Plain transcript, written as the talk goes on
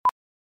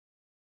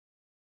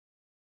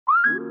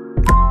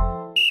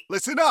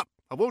Listen up.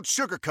 I won't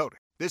sugarcoat it.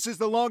 This is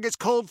the longest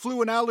cold,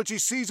 flu, and allergy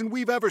season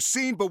we've ever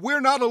seen, but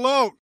we're not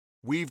alone.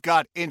 We've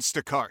got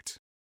Instacart.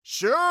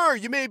 Sure,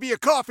 you may be a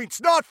coughing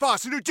snot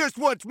faucet who just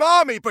wants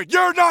mommy, but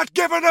you're not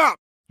giving up!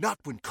 Not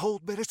when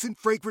cold medicine,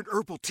 fragrant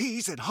herbal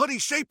teas, and honey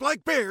shaped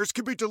like bears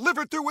can be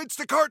delivered through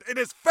Instacart in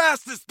as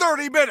fast as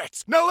 30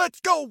 minutes! Now let's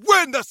go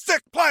win the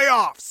sick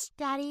playoffs!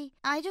 Daddy,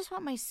 I just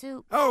want my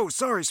soup. Oh,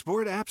 sorry,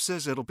 Sport. App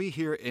says it'll be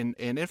here in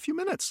a few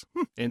minutes.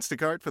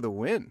 Instacart for the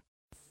win.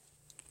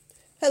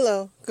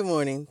 Hello, good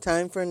morning.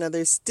 Time for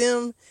another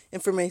STEM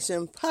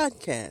information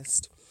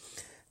podcast.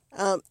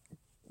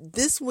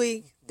 This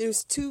week,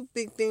 there's two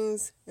big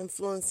things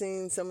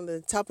influencing some of the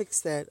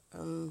topics that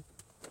I'm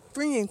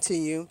bringing to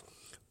you.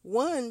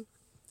 One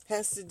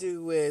has to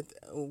do with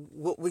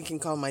what we can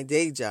call my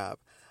day job.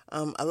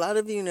 A lot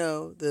of you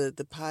know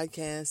the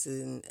podcast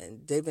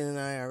and David and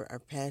I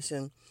are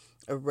passionate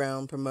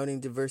around promoting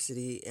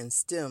diversity in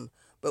STEM,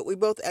 but we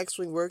both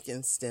actually work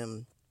in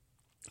STEM,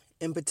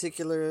 in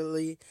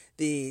particularly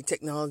the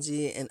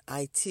technology and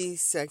IT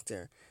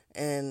sector.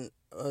 And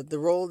the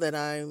role that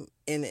I'm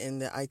in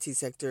the IT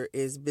sector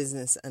is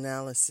business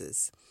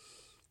analysis.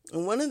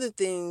 And one of the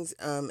things,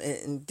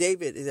 and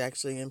David is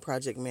actually in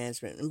project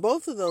management, and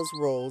both of those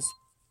roles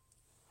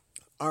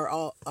are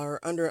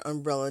under an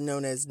umbrella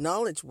known as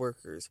knowledge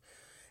workers.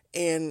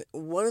 And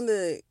one of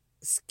the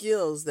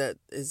skills that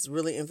is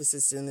really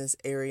emphasis in this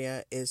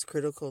area is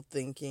critical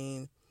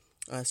thinking,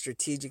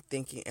 strategic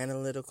thinking,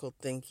 analytical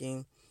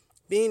thinking,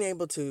 being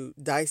able to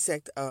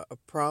dissect a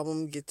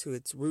problem, get to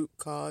its root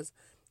cause,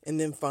 and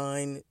then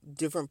find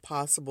different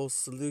possible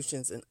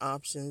solutions and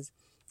options,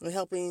 and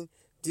helping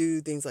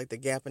do things like the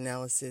gap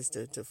analysis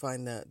to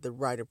find the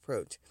right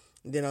approach.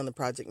 And then on the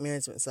project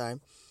management side,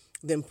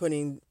 then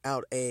putting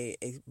out a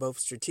both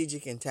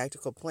strategic and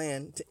tactical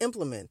plan to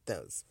implement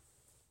those.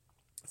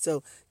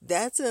 So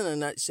that's in a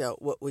nutshell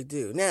what we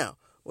do. Now,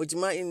 what you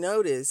might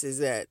notice is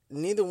that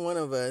neither one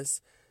of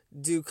us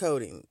do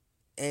coding.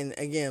 And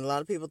again, a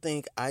lot of people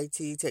think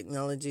IT,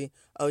 technology,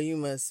 oh, you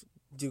must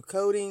do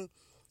coding.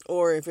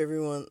 Or if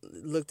everyone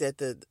looked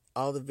at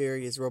all the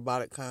various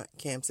robotic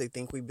camps, they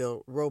think we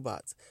build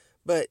robots.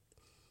 But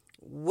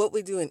what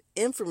we do in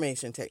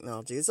information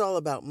technology, it's all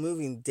about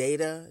moving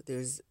data.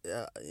 There's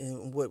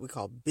what we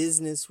call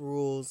business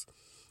rules,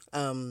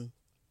 and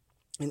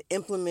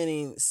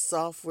implementing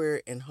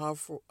software and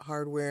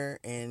hardware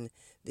and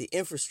the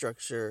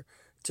infrastructure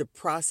to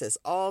process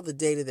all the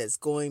data that's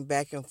going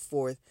back and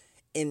forth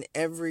in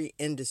every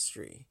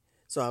industry.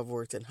 So I've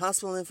worked in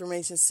hospital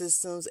information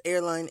systems,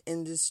 airline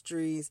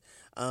industries.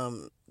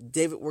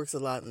 David works a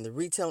lot in the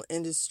retail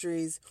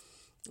industries,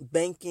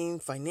 banking,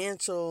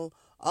 financial,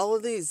 all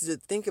of these. To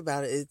think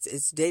about it,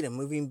 it's data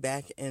moving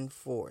back and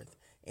forth,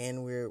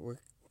 and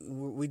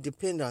we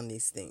depend on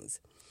these things.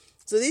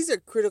 So these are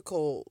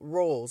critical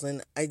roles,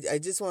 and I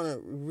just want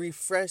to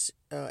refresh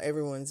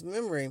everyone's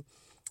memory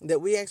that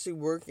we actually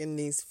work in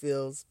these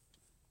fields.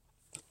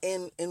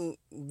 And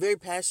very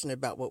passionate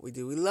about what we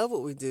do. We love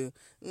what we do,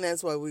 and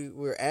that's why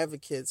we're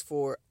advocates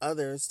for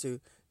others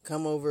to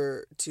come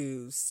over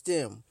to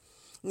STEM.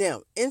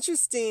 Now,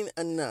 interesting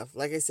enough,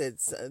 like I said,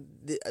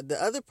 the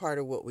other part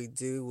of what we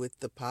do with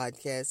the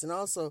podcast and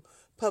also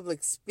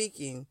public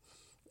speaking,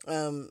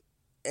 and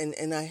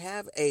I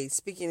have a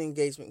speaking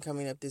engagement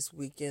coming up this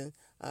weekend,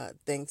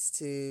 thanks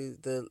to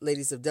the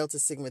ladies of Delta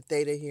Sigma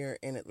Theta here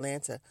in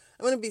Atlanta.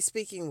 I'm going to be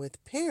speaking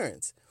with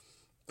parents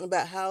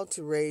about how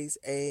to raise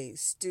a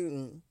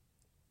student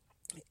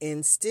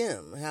in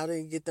STEM, how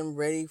to get them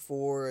ready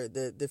for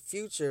the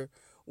future,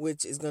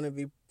 which is going to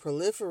be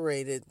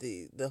proliferated.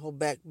 The whole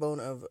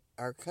backbone of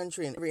our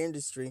country and every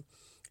industry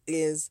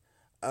is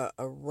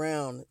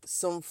around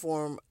some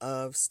form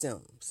of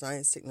STEM,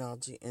 science,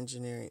 technology,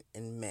 engineering,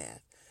 and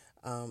math.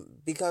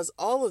 Because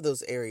all of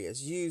those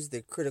areas use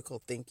the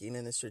critical thinking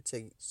and the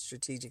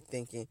strategic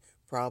thinking,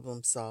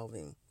 problem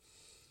solving.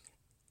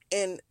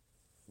 And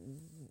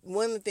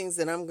one of the things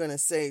that I'm going to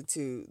say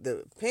to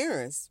the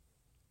parents,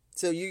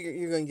 so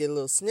you're going to get a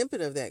little snippet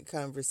of that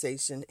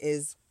conversation,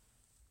 is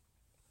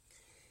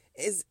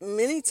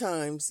many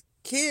times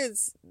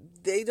kids,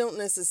 they don't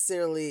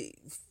necessarily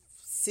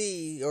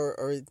see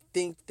or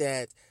think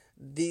that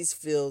these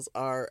fields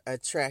are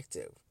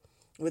attractive.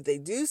 What they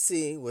do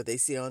see, what they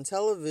see on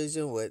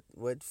television,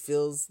 what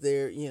fills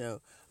their,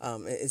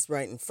 is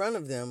right in front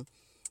of them,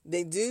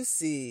 they do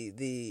see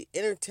the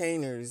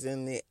entertainers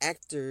and the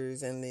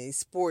actors and the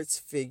sports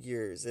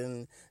figures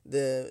and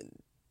the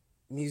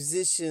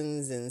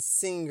musicians and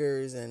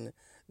singers and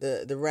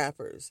the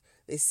rappers.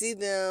 They see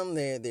them,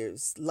 their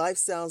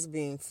lifestyles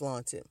being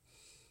flaunted.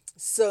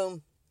 So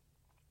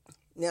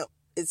now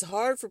it's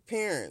hard for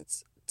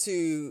parents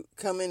to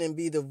come in and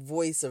be the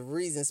voice of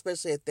reason,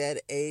 especially at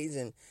that age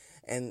and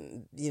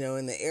in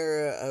the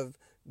era of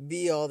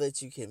be all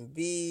that you can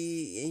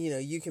be,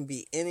 you can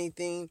be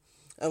anything.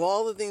 Of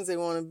all the things they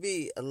want to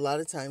be, a lot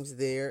of times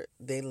they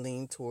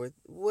lean toward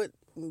what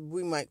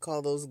we might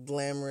call those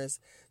glamorous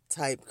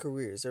type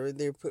careers, or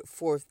they're put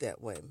forth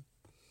that way.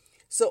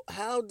 So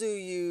how do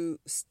you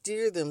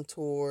steer them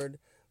toward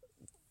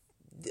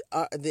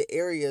the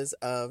areas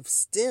of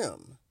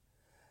STEM.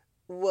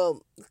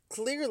 Well,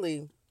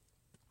 clearly,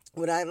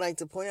 what I'd like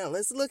to point out,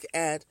 let's look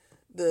at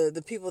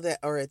the people that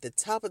are at the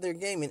top of their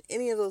game in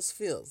any of those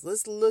fields.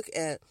 Let's look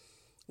at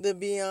the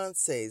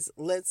Beyoncés.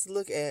 Let's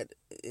look at,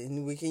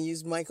 and we can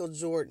use Michael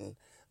Jordan.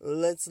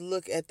 Let's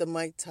look at the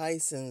Mike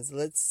Tysons.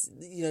 Let's,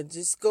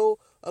 just go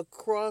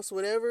across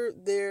whatever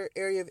their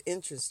area of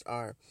interest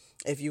are.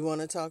 If you want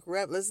to talk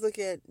rap, let's look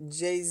at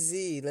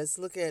Jay-Z. Let's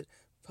look at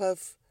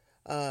Puff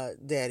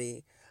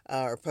Daddy,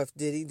 or Puff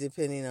Diddy,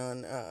 depending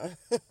on,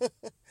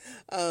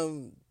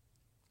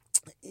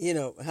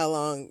 how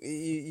long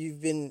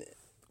you've been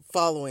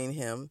following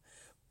him.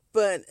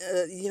 But,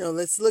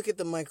 let's look at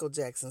the Michael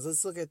Jacksons.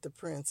 Let's look at the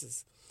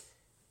Princes.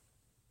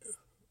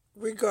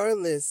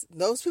 Regardless,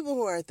 those people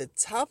who are at the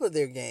top of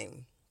their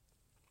game,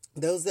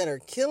 those that are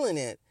killing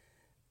it,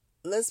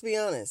 let's be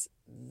honest,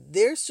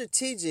 they're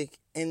strategic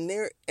in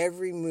their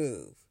every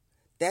move.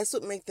 That's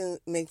what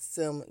makes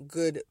them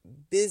good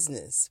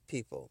business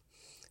people.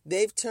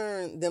 They've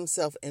turned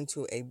themselves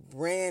into a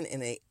brand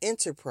and an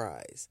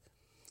enterprise.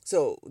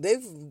 So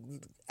they've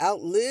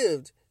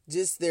outlived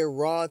just their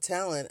raw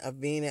talent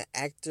of being an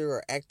actor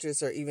or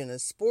actress or even a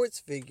sports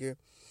figure,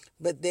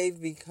 but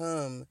they've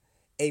become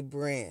a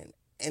brand.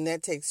 And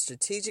that takes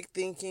strategic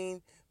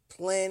thinking,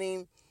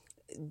 planning,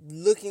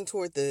 looking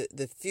toward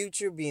the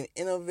future, being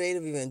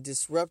innovative, even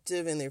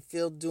disruptive in their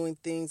field, doing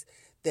things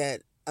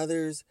that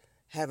others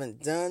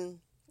haven't done,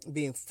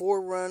 being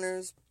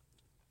forerunners.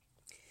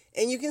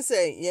 And you can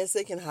say, yes,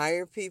 they can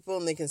hire people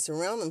and they can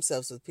surround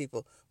themselves with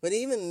people, but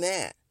even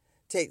that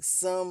takes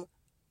somewhat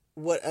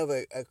of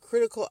a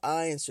critical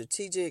eye and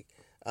strategic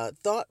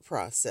thought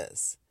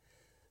process.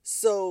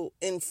 So,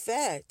 in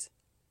fact,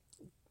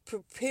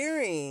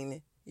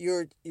 preparing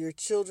your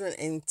children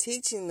and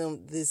teaching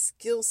them this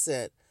skill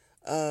set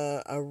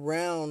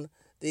around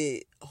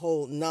the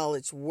whole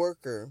knowledge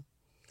worker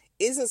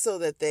isn't so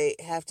that they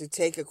have to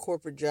take a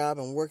corporate job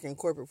and work in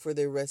corporate for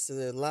the rest of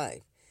their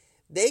life.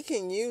 They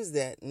can use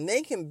that and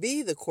they can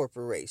be the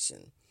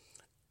corporation.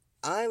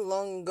 I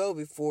long ago,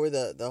 before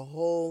the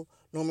whole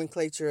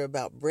nomenclature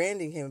about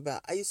branding came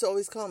about, I used to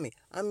always call me,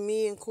 I'm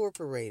Me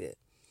Incorporated.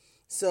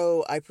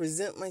 So I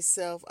present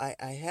myself,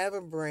 I have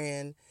a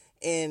brand,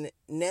 and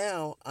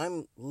now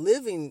I'm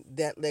living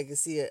that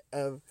legacy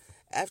of,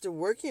 after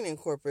working in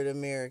corporate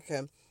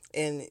America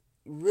and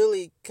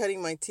really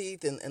cutting my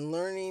teeth and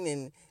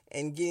learning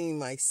and getting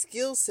my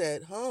skill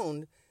set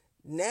honed,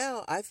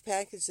 now I've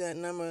packaged that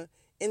and I'm an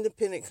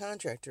independent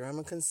contractor. I'm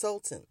a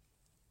consultant.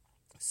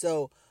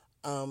 So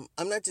I'm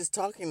not just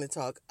talking the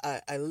talk,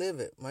 I live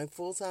it. My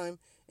full-time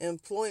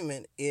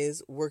employment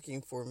is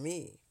working for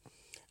me.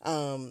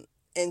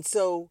 And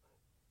so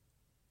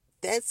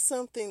that's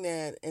something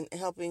that, in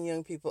helping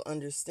young people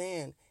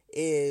understand,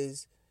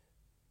 is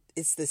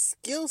it's the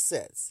skill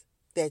sets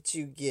that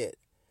you get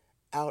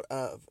out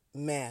of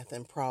math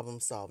and problem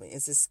solving.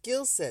 It's the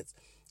skill sets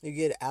you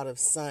get out of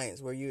science,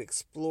 where you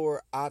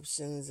explore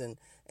options and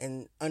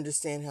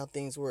understand how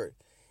things work.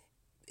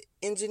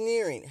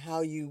 Engineering,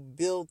 how you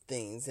build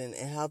things and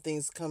how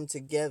things come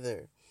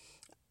together,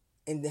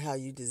 and how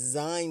you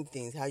design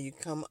things, how you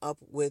come up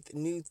with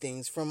new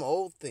things from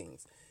old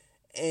things,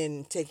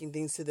 and taking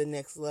things to the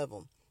next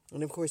level.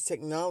 And of course,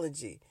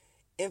 technology,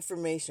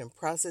 information,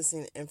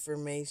 processing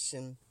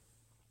information,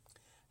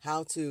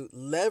 how to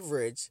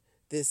leverage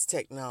this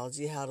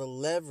technology, how to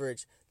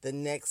leverage the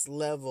next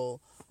level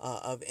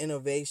of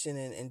innovation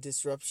and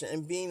disruption,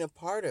 and being a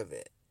part of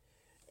it.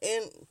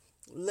 And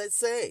let's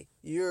say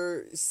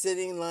you're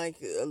sitting like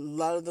a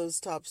lot of those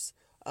top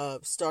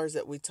stars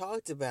that we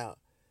talked about.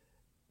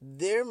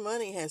 Their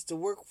money has to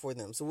work for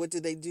them. So what do?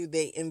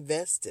 They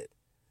invest it.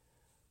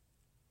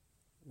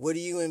 What do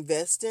you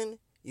invest in?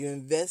 You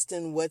invest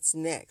in what's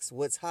next,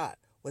 what's hot,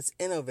 what's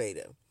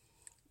innovative.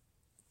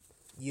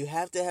 You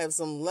have to have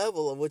some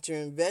level of what you're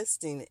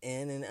investing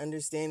in and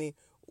understanding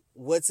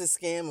what's a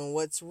scam and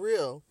what's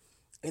real,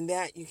 and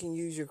that you can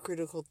use your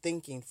critical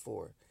thinking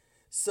for.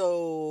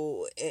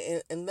 So,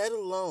 and let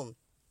alone,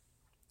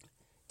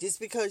 just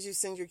because you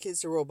send your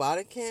kids to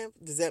robotic camp,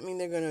 does that mean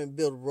they're going to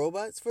build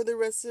robots for the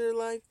rest of their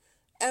life?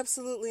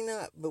 Absolutely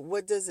not. But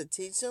what does it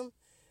teach them?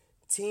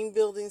 Team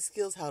building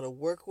skills, how to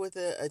work with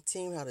a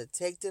team, how to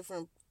take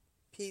different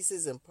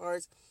pieces and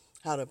parts,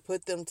 how to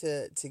put them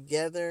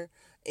together,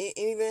 and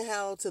even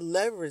how to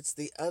leverage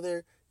the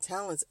other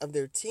talents of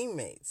their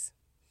teammates.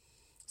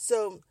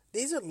 So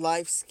these are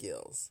life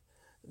skills.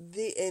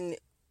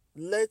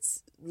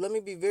 Let me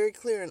be very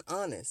clear and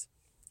honest.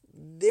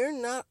 They're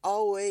not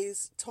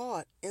always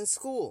taught in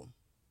school.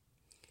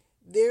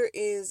 There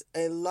is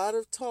a lot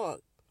of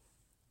talk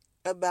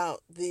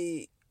about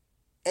the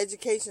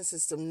education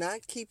system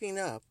not keeping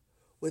up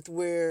with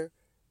where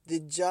the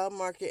job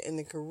market and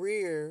the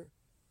career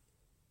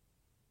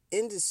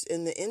and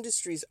the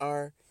industries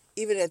are,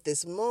 even at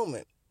this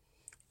moment.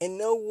 In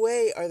no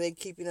way are they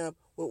keeping up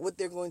with what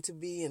they're going to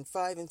be in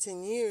 5 and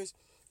 10 years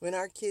when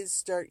our kids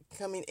start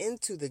coming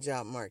into the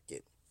job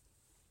market.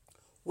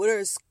 What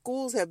our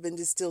schools have been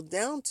distilled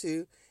down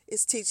to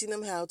is teaching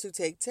them how to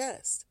take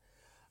tests.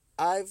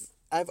 I've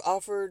I've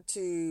offered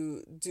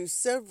to do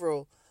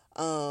several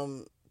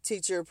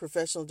teacher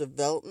professional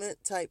development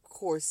type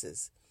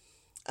courses.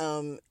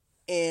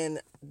 And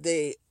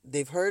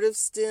they've heard of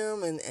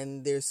STEM,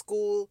 and their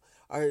school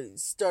are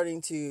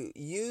starting to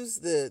use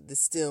the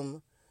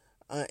STEM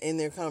in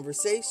their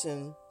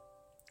conversation.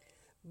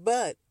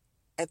 But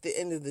at the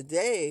end of the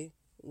day,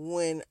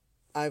 when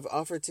I've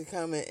offered to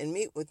come and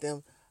meet with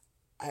them,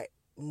 I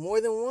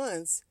more than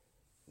once,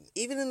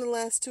 even in the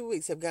last 2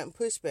 weeks, have gotten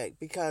pushback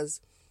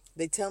because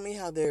they tell me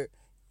how they're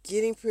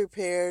getting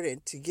prepared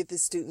and to get the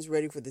students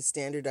ready for the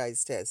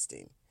standardized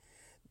testing.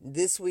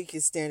 This week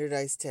is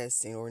standardized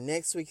testing, or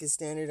next week is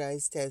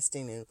standardized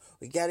testing, and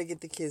we got to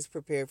get the kids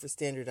prepared for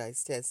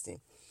standardized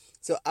testing.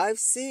 So I've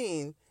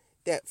seen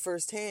that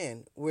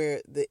firsthand,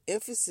 where the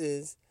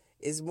emphasis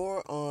is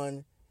more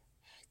on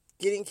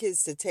getting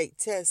kids to take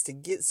tests, to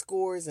get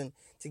scores, and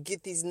to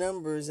get these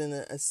numbers in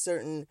a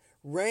certain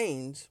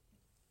range.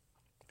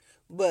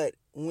 But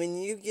when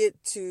you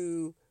get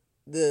to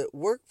the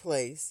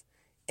workplace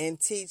and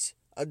teach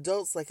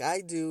adults like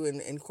I do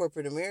in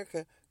corporate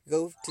America,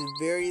 go to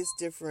various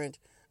different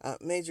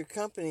major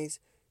companies,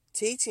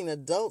 teaching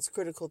adults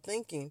critical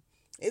thinking,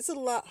 it's a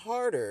lot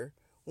harder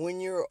when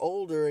you're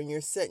older and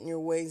you're set in your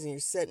ways and you're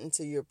set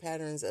into your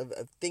patterns of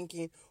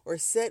thinking, or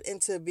set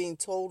into being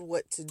told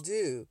what to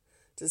do,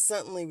 to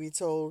suddenly be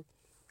told,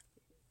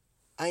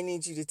 I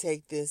need you to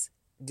take this,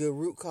 do a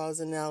root cause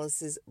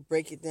analysis,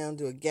 break it down,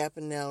 do a gap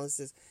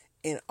analysis,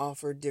 and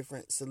offer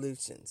different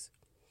solutions.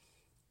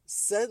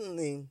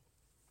 Suddenly,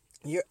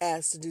 you're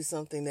asked to do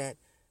something that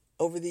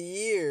over the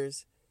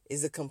years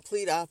is a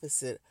complete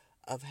opposite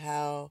of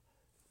how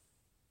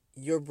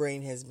your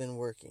brain has been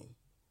working.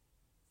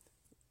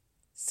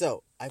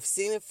 So I've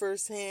seen it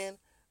firsthand.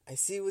 I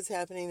see what's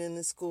happening in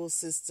the school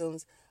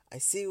systems. I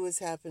see what's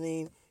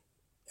happening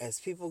as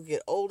people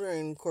get older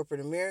in corporate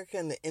America,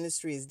 and the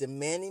industry is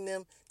demanding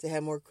them to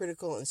have more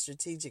critical and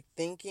strategic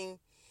thinking.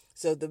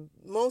 So the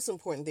most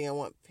important thing, I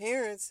want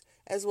parents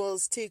as well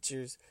as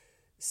teachers,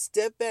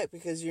 step back,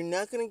 because you're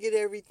not going to get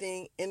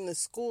everything in the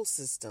school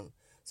system.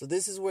 So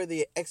this is where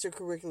the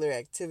extracurricular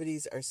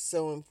activities are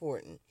so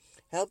important.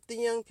 Help the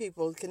young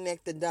people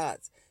connect the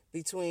dots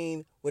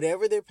between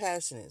whatever their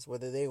passion is,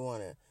 whether they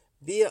want to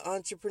be an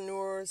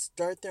entrepreneur,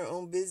 start their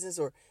own business,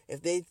 or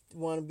if they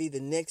want to be the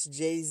next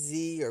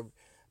Jay-Z or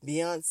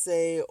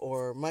Beyonce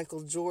or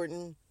Michael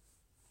Jordan,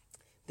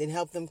 then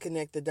help them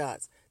connect the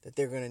dots, that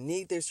they're going to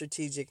need their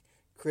strategic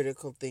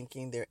critical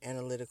thinking, their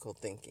analytical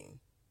thinking.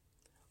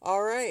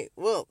 All right,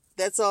 well,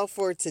 that's all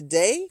for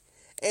today,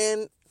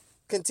 and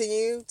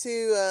continue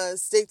to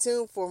stay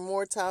tuned for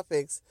more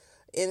topics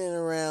in and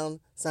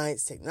around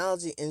science,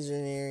 technology,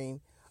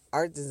 engineering,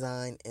 art,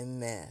 design, and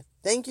math.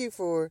 Thank you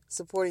for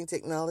supporting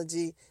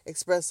Technology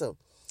Expresso.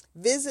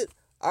 Visit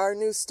our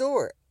new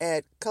store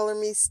at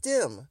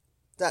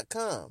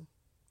colormestem.com.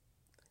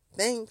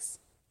 Thanks.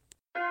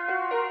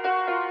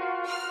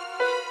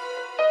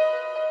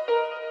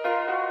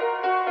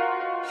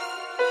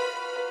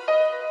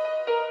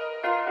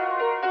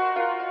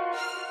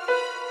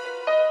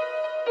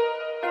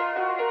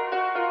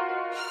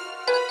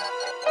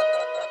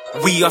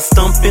 We are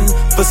stumping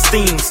for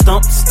steam,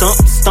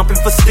 stumping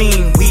for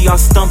steam. We are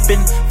stumping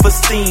for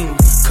steam.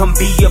 Come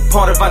be a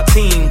part of our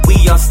team.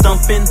 We are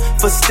stumping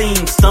for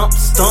steam,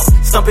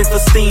 stumping for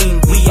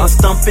steam. We are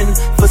stumping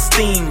for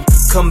steam.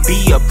 Come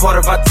be a part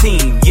of our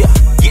team. Yeah,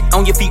 get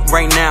on your feet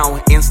right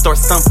now and start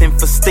stumping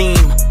for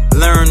steam.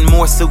 Learn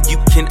more so you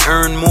can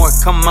earn more.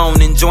 Come on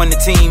and join the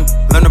team.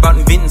 Learn about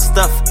inventing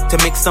stuff to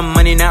make some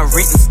money, not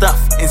renting stuff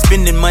and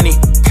spending money,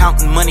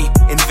 counting money,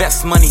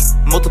 invest money,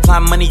 multiply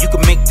money. You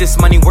can make this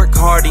money, work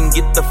hard and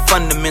get the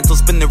fundamentals.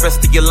 Spend the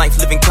rest of your life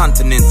living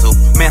continental.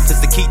 Math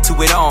is the key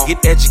to it all.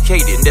 Get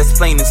educated, that's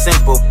plain and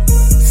simple.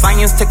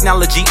 Science,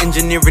 technology,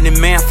 engineering, and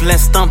math,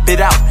 let's stump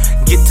it out.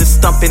 Get to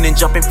stumping and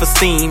jumping for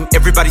steam.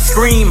 Everybody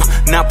scream,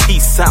 now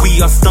peace out.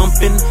 We are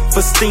stumping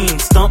for steam,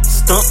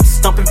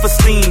 stumping for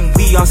steam.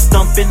 We are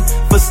stumping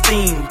for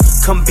steam.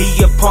 Come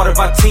be a part of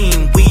our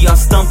team. We are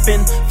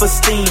stumping for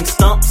steam,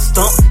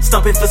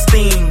 stumping for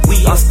steam.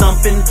 We are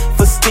stumping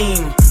for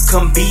steam.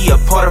 Come be a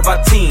part of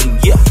our team,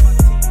 yeah.